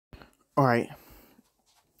Alright,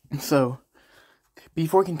 so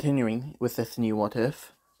before continuing with this new what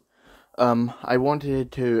if, I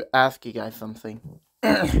wanted to ask you guys something.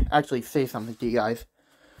 Actually, say something to you guys.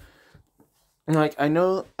 Like, I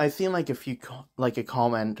know I've seen like a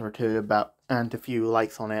comment or two about, and a few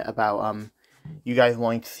likes on it about, you guys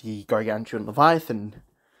wanting to see Gargantuan Leviathan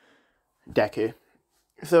Deku.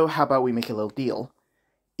 So, how about we make a little deal?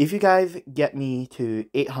 If you guys get me to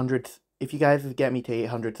 800, if you guys get me to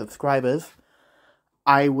 800 subscribers,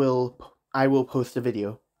 I will post a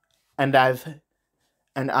video. And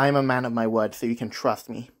I'm a man of my word, so you can trust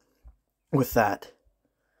me with that.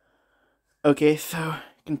 Okay, so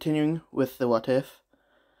continuing with the what if.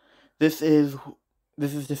 This is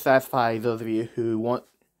to satisfy those of you who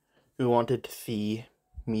wanted to see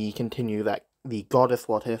me continue the goddess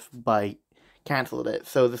what if by cancelled it.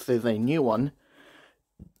 So this is a new one.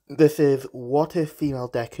 This is what if female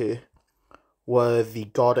Deku was the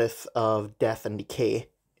goddess of death and decay.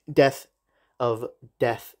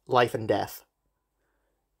 Life and death.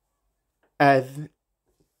 As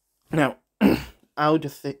now, I'll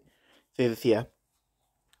just say this here.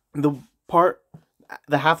 The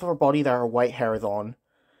half of her body that her white hair is on,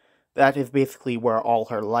 that is basically where all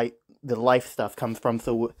her the life stuff comes from.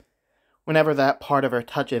 So whenever that part of her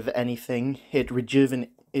touches anything, it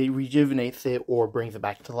rejuvenates it or brings it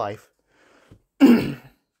back to life.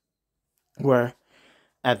 Where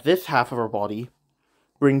at this half of her body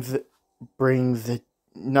brings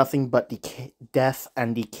nothing but death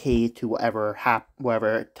and decay to whatever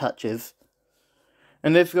it touches.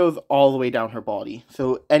 And this goes all the way down her body.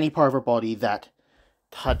 So any part of her body that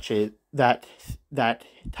touches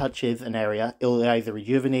an area, it will either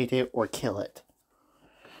rejuvenate it or kill it.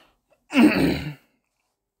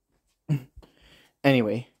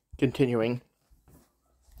 Anyway, continuing.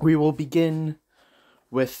 We will begin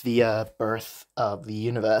with the birth of the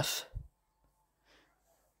universe.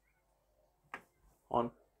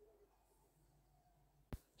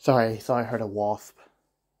 Sorry, I heard a wasp.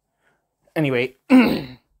 Anyway,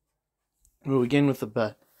 we'll begin with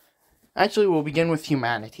we'll begin with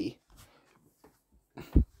humanity.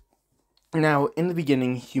 Now, in the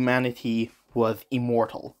beginning, humanity was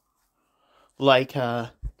immortal. Like in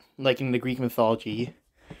Greek mythology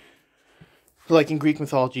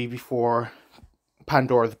before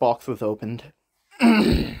Pandora's box was opened.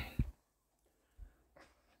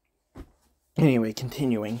 Anyway,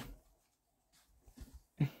 continuing.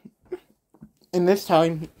 In this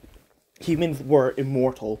time, humans were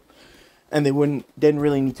immortal, and they didn't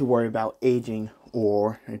really need to worry about aging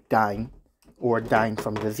or dying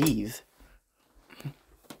from disease.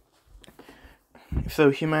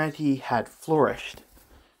 So humanity had flourished.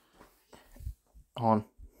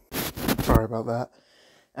 Sorry about that.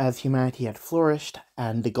 As humanity had flourished,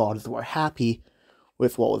 and the gods were happy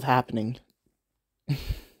with what was happening.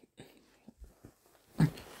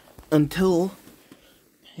 Until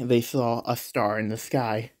they saw a star in the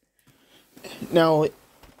sky. Now,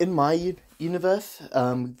 in my universe,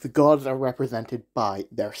 the gods are represented by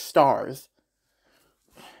their stars.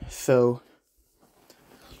 So,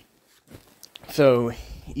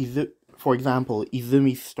 for example,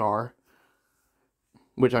 Izumi's star,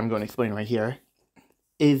 which I'm going to explain right here,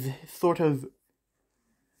 is sort of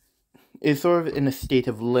in a state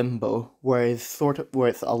of limbo, where it's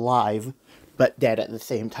alive but dead at the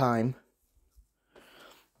same time.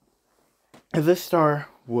 As this star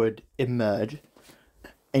would emerge,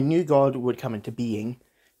 a new god would come into being,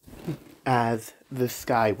 as the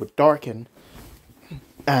sky would darken,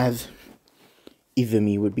 as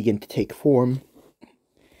Izumi would begin to take form,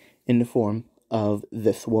 in the form of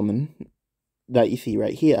this woman that you see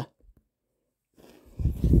right here.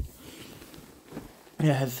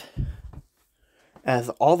 As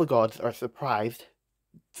all the gods are surprised,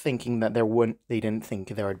 thinking that they didn't think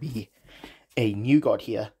there would be a new god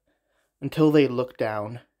here, until they looked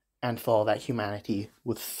down and saw that humanity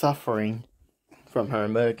was suffering from her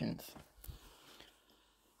emergence.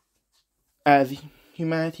 As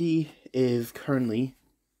humanity is currently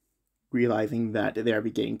realizing that they're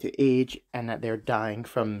beginning to age and that they're dying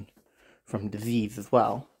from disease as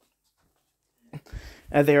well.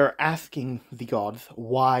 As they are asking the gods,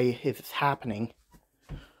 why is this happening?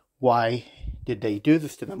 Why did they do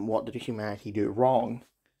this to them? What did humanity do wrong?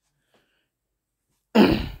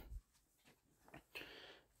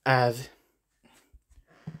 As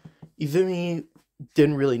Izumi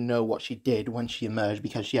didn't really know what she did when she emerged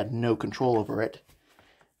because she had no control over it,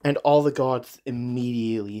 and all the gods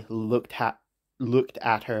immediately looked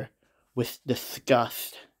at her with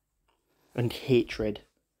disgust and hatred.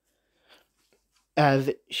 As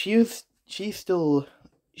she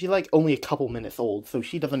like only a couple minutes old, so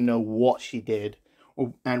she doesn't know what she did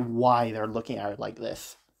and why they're looking at her like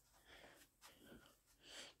this.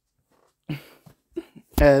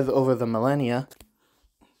 As over the millennia,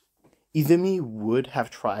 Izumi would have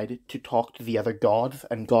tried to talk to the other gods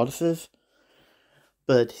and goddesses,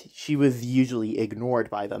 but she was usually ignored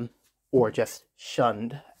by them, or just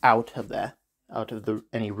shunned out of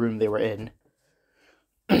any room they were in.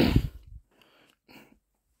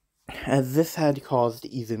 As this had caused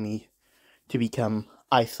Izumi to become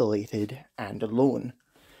isolated and alone,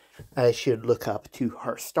 as she would look up to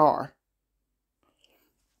her star,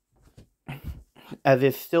 as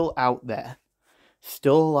it's still out there,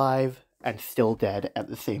 still alive and still dead at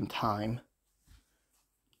the same time.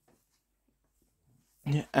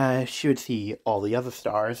 She would see all the other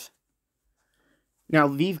stars. Now,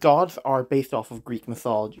 these gods are based off of Greek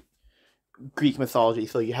mythology,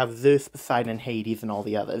 so you have Zeus, Poseidon, Hades, and all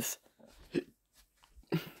the others.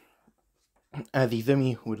 As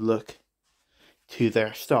Izumi would look to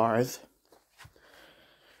their stars,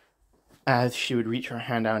 as she would reach her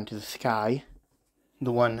hand out into the sky,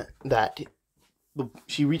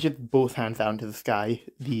 she reaches both hands out into the sky,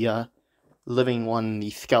 the living one, the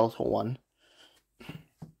skeletal one,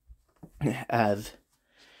 as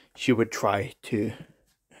she would try to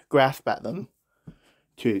grasp at them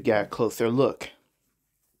to get a closer look.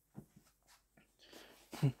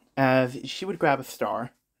 As she would grab a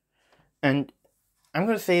star, and I'm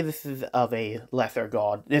going to say this is of a lesser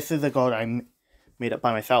god. This is a god I made up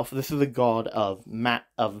by myself. This is a god of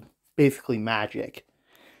basically magic.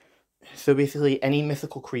 So basically any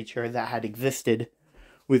mythical creature that had existed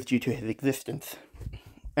was due to his existence.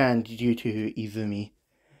 And due to Izumi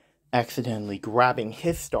accidentally grabbing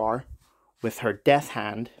his star with her death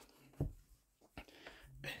hand,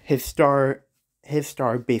 his star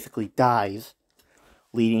basically dies,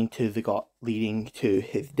 leading to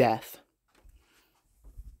his death.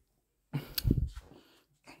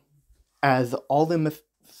 As all the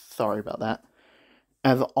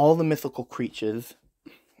mythical creatures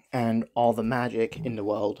and all the magic in the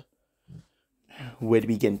world would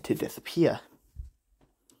begin to disappear.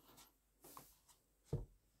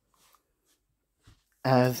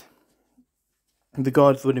 As the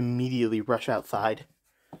gods would immediately rush outside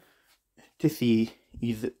to see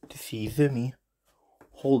Izumi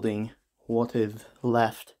holding what is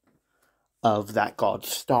left of that god's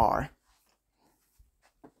star.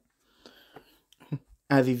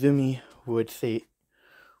 As Izumi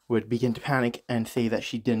would begin to panic and say that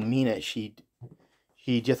she didn't mean it. She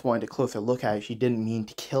just wanted a closer look at it. She didn't mean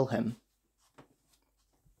to kill him.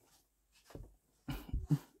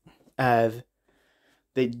 As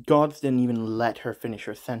the gods didn't even let her finish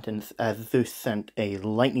her sentence, as Zeus sent a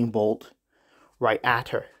lightning bolt right at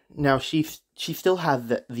her. Now she still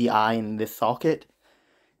has the eye in this socket,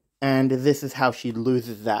 and this is how she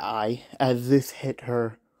loses that eye, as Zeus hit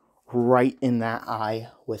her right in that eye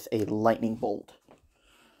with a lightning bolt.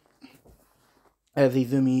 As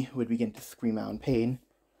Izumi would begin to scream out in pain,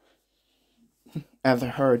 as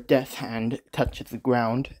her death hand touches the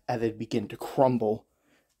ground, as it began to crumble,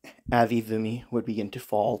 as Izumi would begin to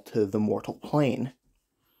fall to the mortal plane.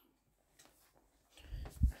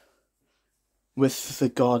 With the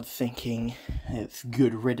gods thinking it's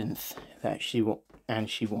good riddance that she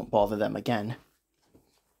won't bother them again.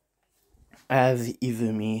 As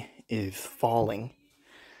Izumi is falling,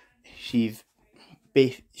 she's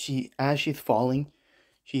basically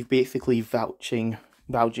vouching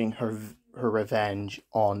her revenge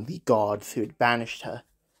on the gods who had banished her.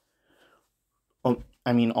 On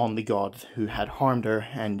the gods who had harmed her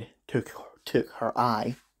and took her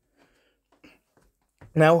eye.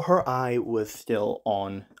 Now her eye was still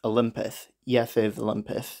on Olympus. Yes, it is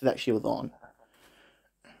Olympus that she was on.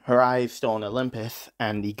 Her eye is still on Olympus,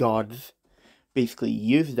 and the gods basically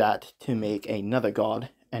used that to make another god,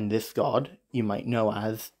 and this god, you might know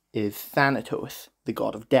as, is Thanatos, the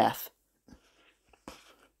god of death.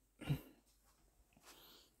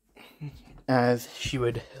 As she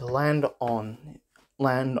would land on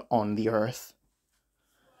the earth,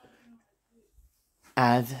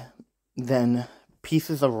 as then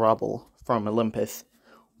pieces of rubble from Olympus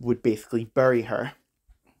would basically bury her,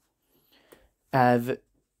 as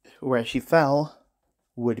where she fell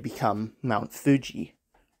would become Mount Fuji.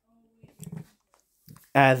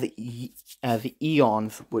 As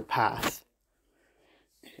eons would pass,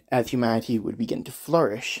 as humanity would begin to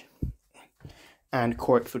flourish, and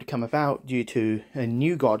courts would come about due to a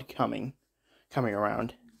new god coming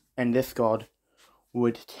around, and this god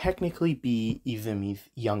would technically be Izumi's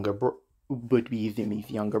younger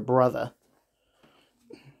brother.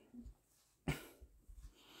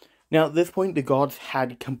 Now, at this point, the gods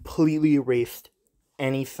had completely erased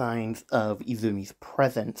any signs of Izumi's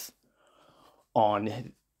presence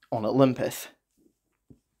on Olympus.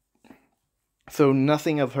 So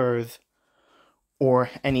nothing of hers or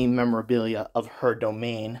any memorabilia of her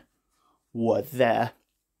domain was there.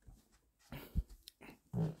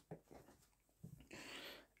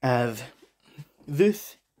 As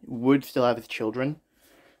Zeus would still have his children,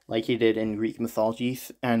 like he did in Greek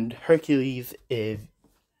mythologies, and Hercules is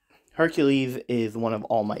one of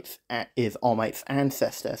All Might's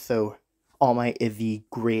ancestor. So All Might is the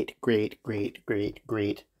great grandson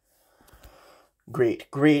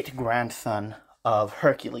of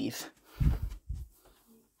Hercules.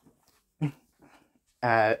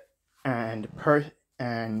 Hold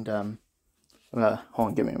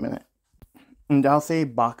on, give me a minute. And I'll say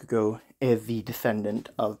Bakugo is the descendant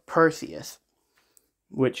of Perseus,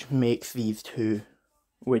 which does make these two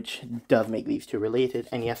related.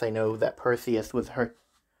 And yes, I know that Perseus was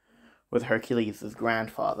Hercules'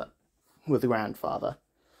 grandfather.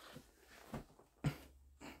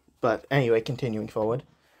 But anyway, continuing forward.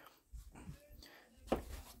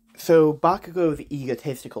 So Bakugo is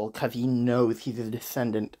egotistical because he knows he's a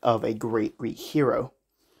descendant of a great Greek hero.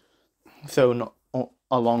 So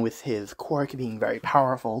along with his quirk being very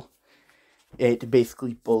powerful, it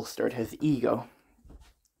basically bolstered his ego.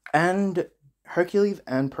 And Hercules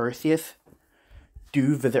and Perseus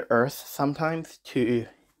do visit Earth sometimes to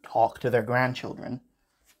talk to their grandchildren.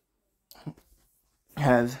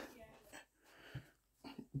 As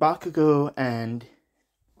Bakugo and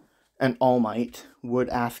All Might would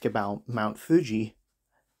ask about Mount Fuji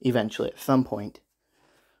eventually at some point,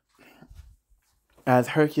 as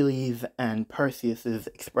Hercules and Perseus's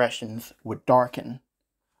expressions would darken.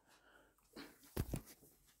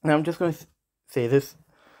 Now I'm just going to say this,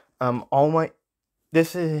 All Might,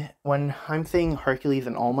 this is, when I'm saying Hercules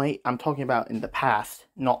and All Might, I'm talking about in the past,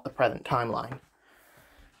 not the present timeline.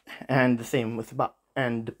 And the same with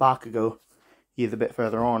Bakugo, he's a bit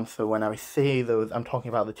further on, so when I say those, I'm talking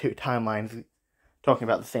about the two timelines, talking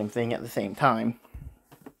about the same thing at the same time,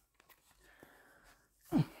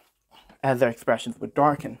 as their expressions would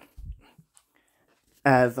darken.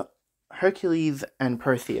 As Hercules and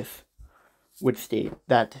Perseus would state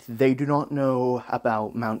that they do not know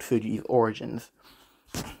about Mount Fuji's origins,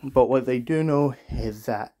 but what they do know is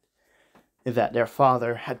that their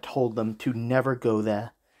father had told them to never go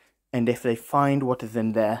there, and if they find what is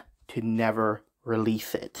in there, to never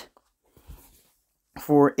release it.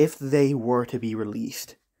 For if they were to be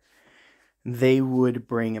released, they would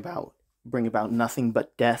bring about nothing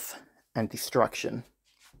but death and destruction.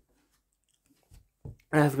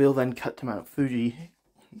 As we'll then cut to Mount Fuji,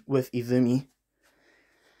 with Izumi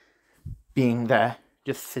being there,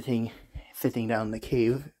 just sitting down in the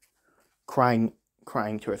cave, crying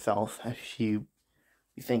to herself, as she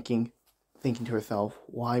be thinking to herself,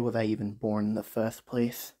 why was I even born in the first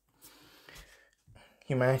place?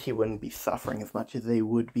 Humanity wouldn't be suffering as much as they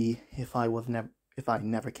would be if I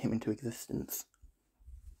never came into existence.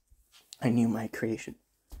 I knew my creation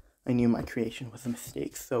was a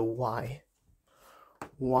mistake, so why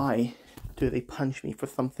do they punish me for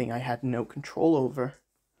something I had no control over?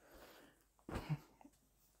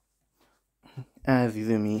 As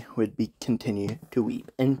Izumi would continue to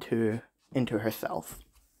weep into herself.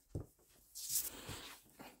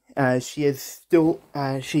 As she is still,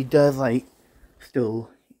 she does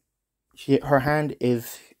her hand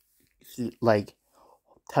is like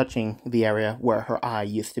touching the area where her eye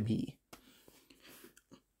used to be.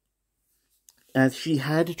 As she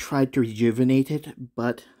had tried to rejuvenate it,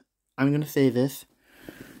 but I'm going to say this.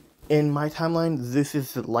 In my timeline,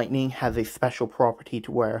 Zeus's lightning has a special property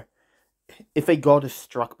to where if a god is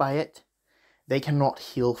struck by it, they cannot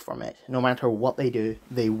heal from it. No matter what they do,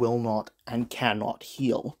 they will not and cannot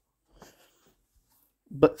heal.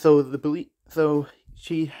 But so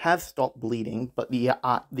she has stopped bleeding, but the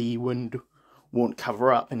wound won't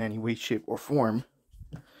cover up in any way, shape, or form.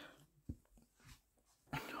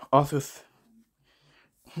 Also,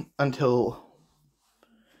 once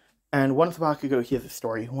Bakugo hears the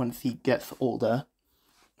story, once he gets older,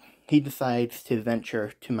 he decides to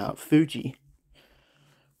venture to Mount Fuji,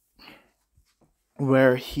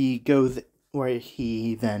 where he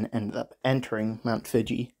then ends up entering Mount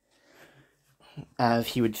Fuji, as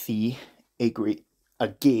he would see a gate.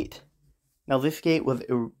 Now, this gate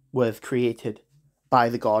was created by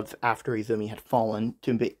the gods after Izumi had fallen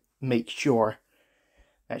to make sure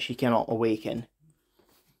that she cannot awaken.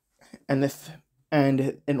 And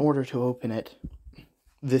in order to open it,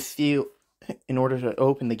 in order to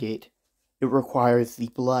open the gate, it requires the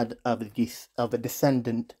blood of a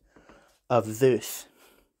descendant of Zeus.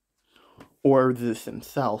 or Zeus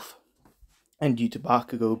himself. And due to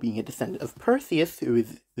Bakugo being a descendant of Perseus, who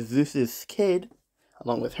is Zeus's kid,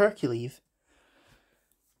 along with Hercules,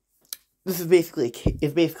 this is basically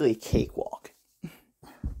a cakewalk.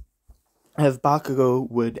 As Bakugo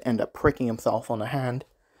would end up pricking himself on the hand,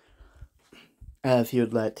 as he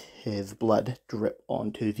would let his blood drip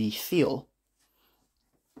onto the seal,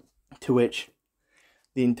 to which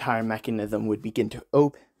the entire mechanism would begin to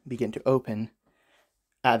open,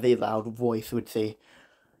 as a loud voice would say,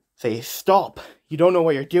 "Stop! You don't know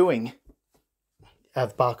what you're doing!"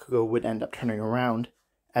 As Bakugo would end up turning around,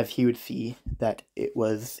 as he would see that it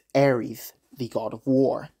was Ares, the god of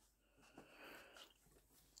war.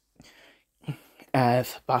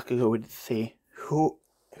 As Bakugo would say,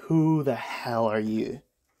 Who the hell are you?"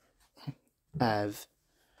 As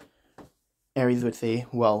Ares would say,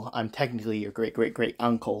 "Well, I'm technically your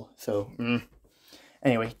great-great-great-uncle, so,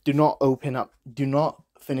 Anyway, do not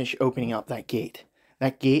finish opening up that gate.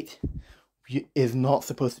 That gate is not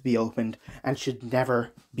supposed to be opened, and should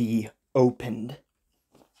never be opened."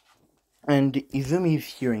 And Izumi's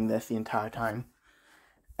hearing this the entire time,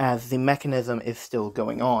 as the mechanism is still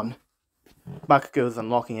going on. Bakugo is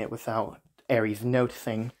unlocking it without Ares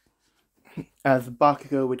noticing, as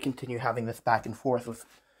Bakugo would continue having this back and forth with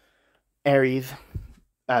Ares,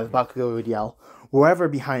 as Bakugo would yell, whoever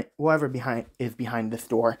is behind this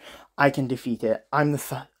door, I can defeat it. I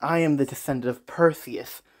am the descendant of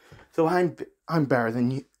Perseus, so I'm better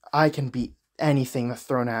than you. I can beat anything that's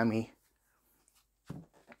thrown at me."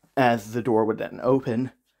 As the door would then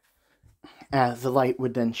open, as the light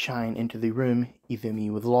would then shine into the room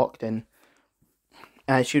Izumi was locked in,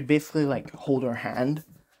 as she would basically hold her hand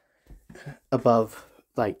above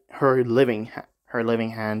her living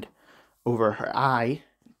hand over her eye,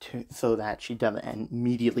 so that she doesn't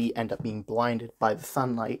immediately end up being blinded by the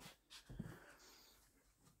sunlight.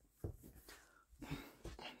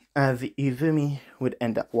 As Izumi would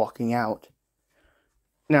end up walking out.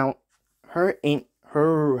 Now, her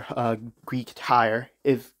Greek attire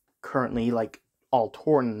is currently all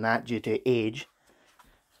torn and that due to age.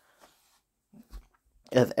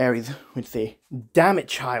 As Ares would say, "Damn it,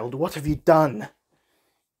 child, what have you done?"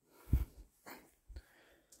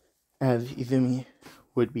 As Izumi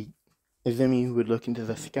would look into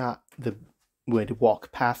the sky, would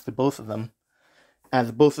walk past the both of them,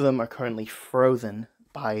 as both of them are currently frozen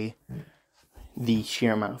by the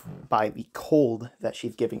by the cold that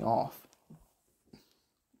she's giving off.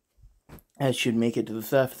 As she'd make it to the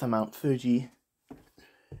surface of Mount Fuji,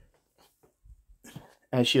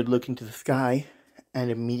 as she would look into the sky and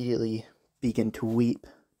immediately begin to weep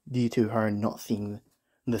due to her not seeing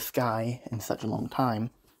the sky in such a long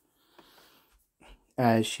time,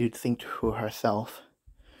 as she would think to herself,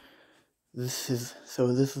 this is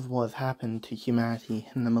what has happened to humanity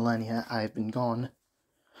in the millennia I have been gone.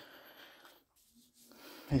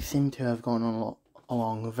 They seem to have gone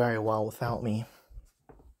along very well without me.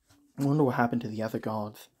 I wonder what happened to the other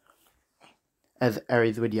gods." As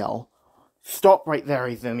Ares would yell, "Stop right there,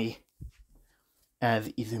 Izumi!" As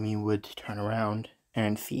Izumi would turn around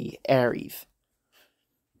and see Ares.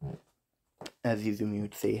 As Izumi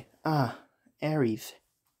would say, "Ah, Ares.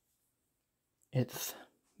 It's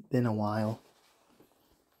been a while."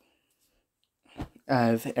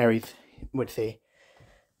 As Ares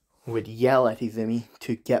would yell at Izumi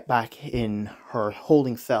to get back in her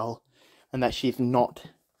holding cell, and that she's not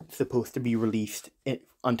supposed to be released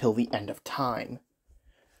until the end of time.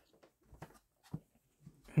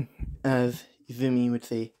 As Izumi would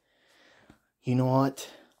say, "You know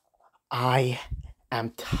what? I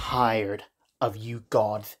am tired of you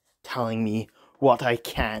gods telling me what I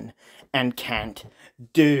can and can't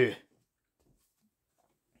do."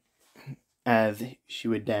 As she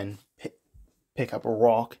would then pick up a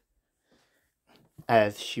rock,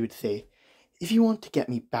 as she would say, "If you want to get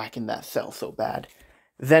me back in that cell so bad,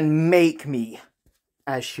 then make me."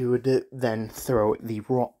 As she would then throw the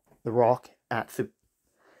rock at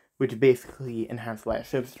which basically enhanced by her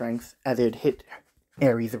super strength, as it would hit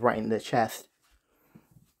Ares right in the chest.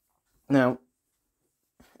 Now,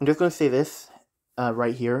 I'm just going to say this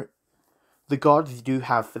right here. The gods do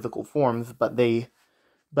have physical forms, but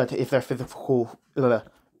if their physical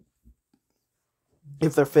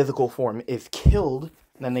form is killed,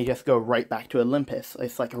 then they just go right back to Olympus.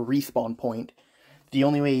 It's like a respawn point. The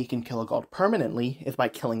only way you can kill a god permanently is by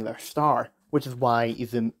killing their star, which is why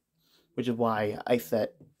I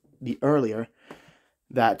said earlier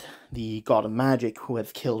that the god of magic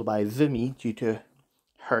was killed by Izumi due to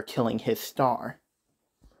her killing his star.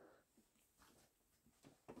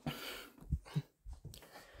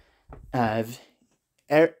 As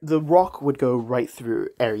the rock would go right through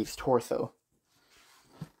Aries' torso.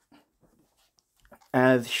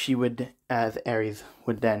 As Aries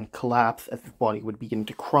would then collapse, as his body would begin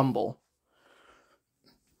to crumble.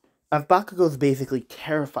 As Bakugo's basically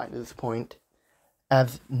terrified at this point,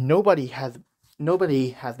 as nobody has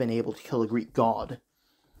been able to kill a Greek god,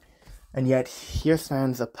 and yet here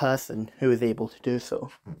stands a person who is able to do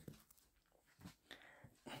so.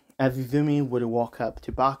 As Izumi would walk up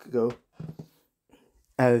to Bakugo,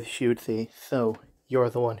 as she would say, "So, you're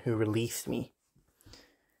the one who released me."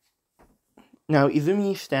 Now,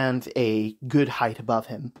 Izumi stands a good height above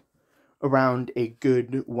him, around a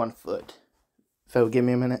good 1 foot. So, give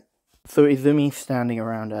me a minute. So, Izumi standing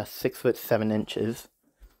around 6'7"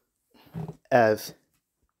 as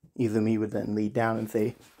Izumi would then lead down and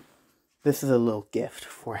say, "This is a little gift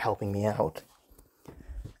for helping me out."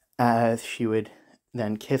 As she would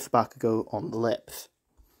then kiss Bakugo on the lips.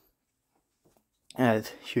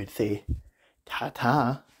 As she would say,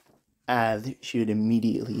 "Ta-ta," as she would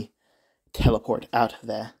immediately teleport out of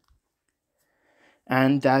there.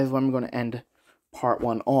 And that is where I'm going to end part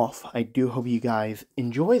 1 off. I do hope you guys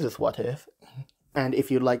enjoy this what if, and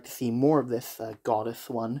if you'd like to see more of this goddess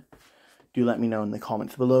one, do let me know in the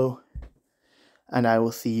comments below, and I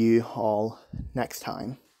will see you all next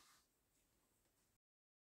time.